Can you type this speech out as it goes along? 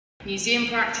Museum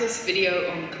Practice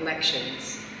video on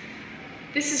collections.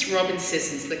 This is Robin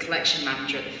Sissons, the collection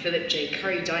manager at the Philip J.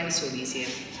 Currie Dinosaur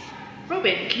Museum.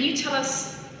 Robin, can you tell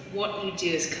us what you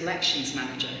do as collections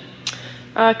manager?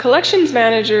 Collections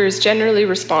manager is generally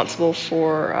responsible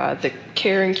for the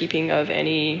care and keeping of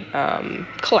any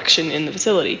collection in the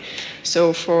facility. So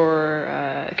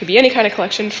it could be any kind of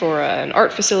collection. For an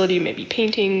art facility, maybe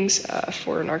paintings.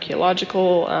 For an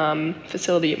archaeological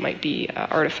facility, it might be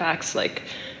artifacts like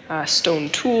stone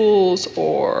tools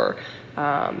or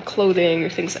clothing or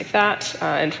things like that.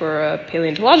 And for a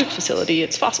paleontological facility,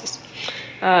 it's fossils.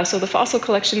 So the fossil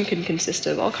collection can consist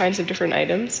of all kinds of different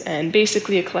items, and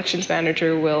basically a collections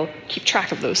manager will keep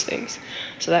track of those things.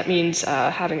 So that means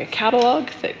having a catalog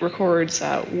that records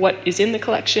what is in the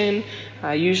collection.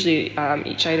 Usually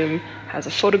each item has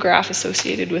a photograph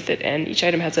associated with it, and each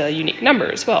item has a unique number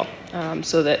as well,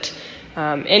 so that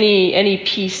any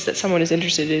piece that someone is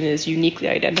interested in is uniquely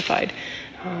identified.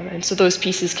 And so those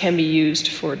pieces can be used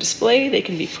for display, they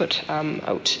can be put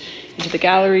out into the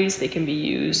galleries, they can be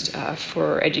used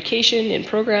for education in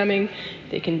programming,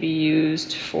 they can be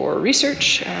used for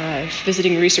research. If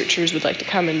visiting researchers would like to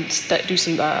come and do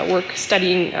some work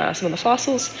studying some of the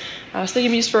fossils, so they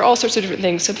can be used for all sorts of different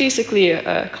things. So basically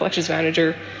a collections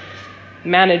manager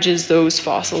manages those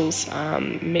fossils,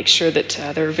 makes sure that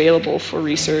they're available for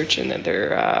research and that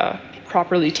they're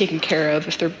properly taken care of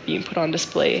if they're being put on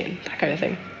display and that kind of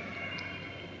thing.